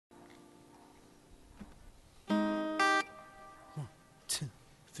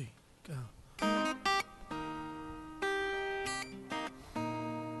Go.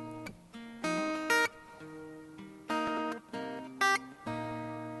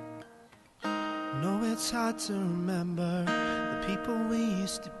 No, it's hard to remember the people we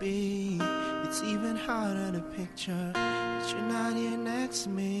used to be. It's even harder to picture that you're not here next to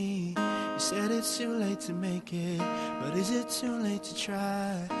me. You said it's too late to make it, but is it too late to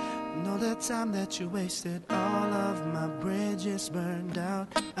try? And all that time that you wasted, all of my bridges burned out.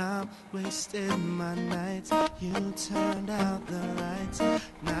 I wasted my nights, you turned out the lights.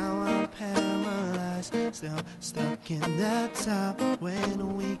 Now I'm paralyzed, still stuck in that time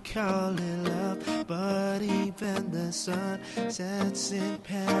when we call it love. But even the sun sets in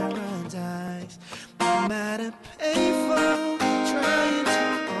paradise. I'm at a payphone trying to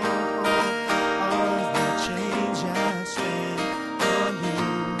own all of the change I spent on you.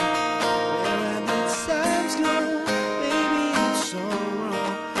 Where have the times gone? Baby, it's so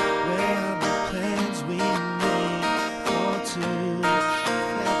wrong. Where are the plans we made for two?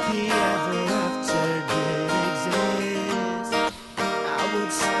 That the ever after did exist, I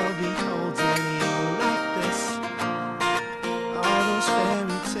would still be holding you like this. All those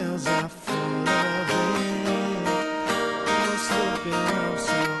fairy tales are full of it. All those stupid love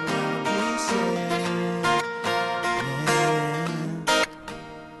songs I'll be saying.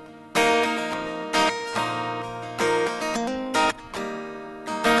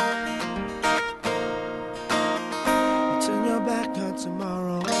 You turn your back on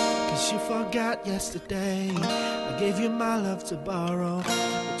tomorrow, 'cause you forgot yesterday. I gave you my love to borrow,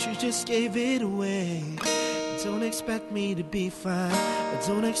 but you just gave it away. Don't expect me to be fine, I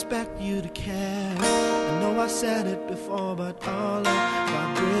don't expect you to care. I know I said it before, but all of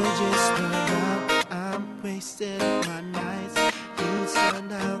my bridges burned out. I'm wasted my nights, you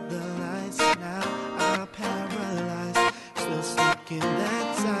turned out the lights. Now I'm paralyzed, still stuck in